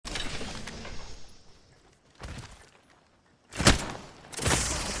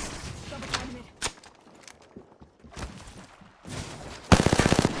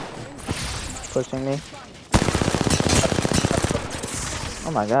pushing me.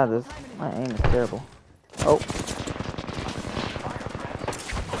 Oh my god, my aim is terrible. Oh.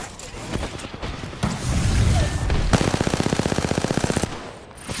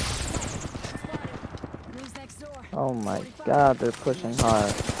 Oh my god, they're pushing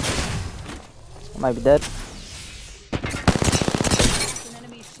hard. I might be dead.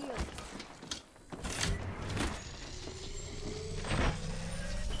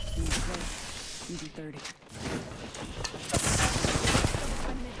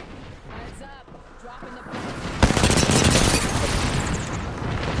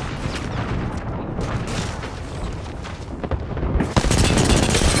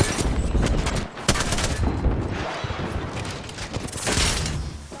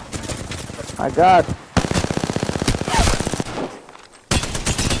 My god.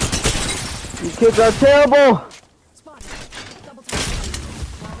 You kids are terrible.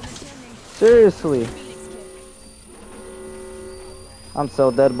 Seriously. I'm so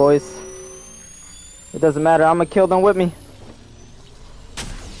dead, boys. It doesn't matter. I'm gonna kill them with me.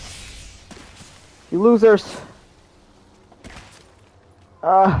 You losers.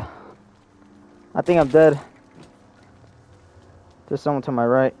 I think I'm dead. There's someone to my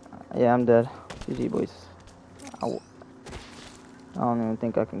right. Yeah, I'm dead. GG, boys. I don't even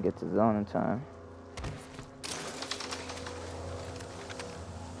think I can get to the zone in time.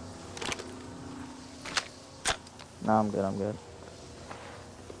 Nah, I'm good, I'm good.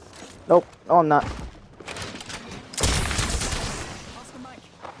 Nope. Oh, I'm not.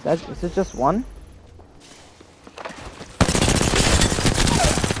 Is it just one?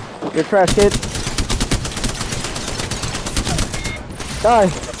 You're trash, kid.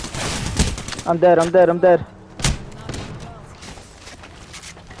 Die. I'm dead, I'm dead, I'm dead.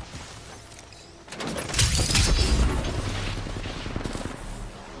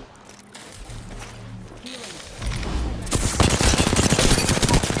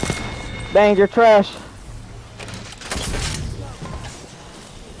 Dang, you're trash.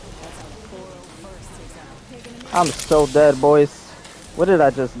 I'm so dead, boys. What did I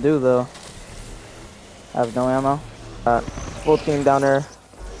just do, though? I have no ammo. Full team down there.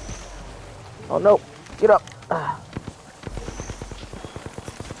 Oh no! Get up!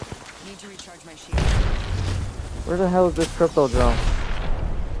 Need to recharge my shield. Where the hell is this crypto drone?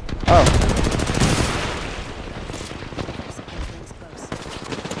 Oh.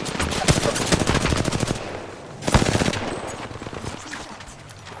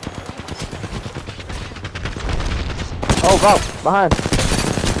 Oh wow! Behind!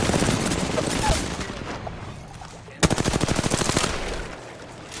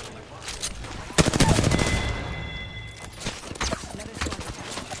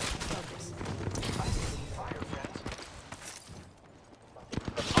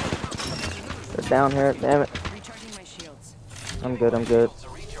 Down here, damn it. Recharging my shields. I'm good, I'm good.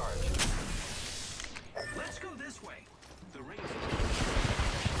 Let's go this way. The rings.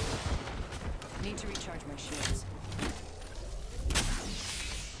 Need to recharge my shields.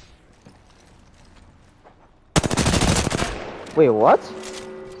 Wait, what?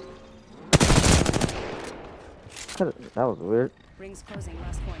 That was weird. Rings closing,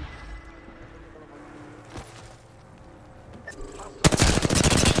 last point.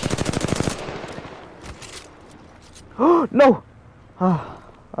 No!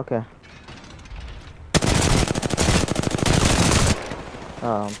 Okay.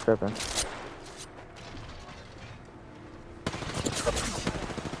 Oh, I'm tripping.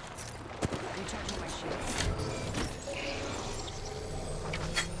 Recharging my shields.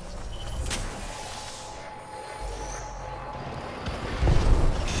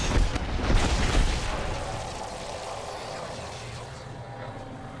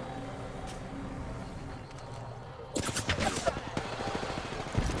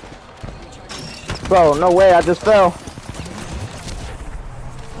 Bro, no way, I just fell.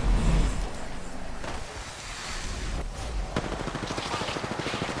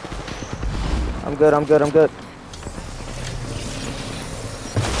 I'm good, I'm good, I'm good.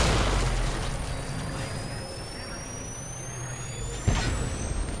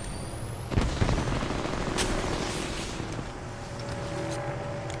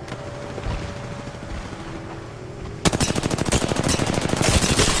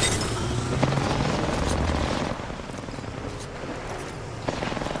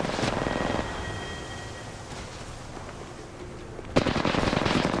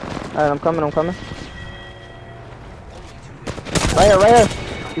 Alright, I'm coming, I'm coming. Right here.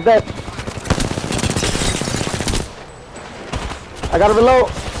 He's dead. I gotta reload.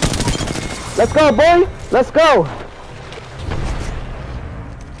 Let's go, boy. Let's go.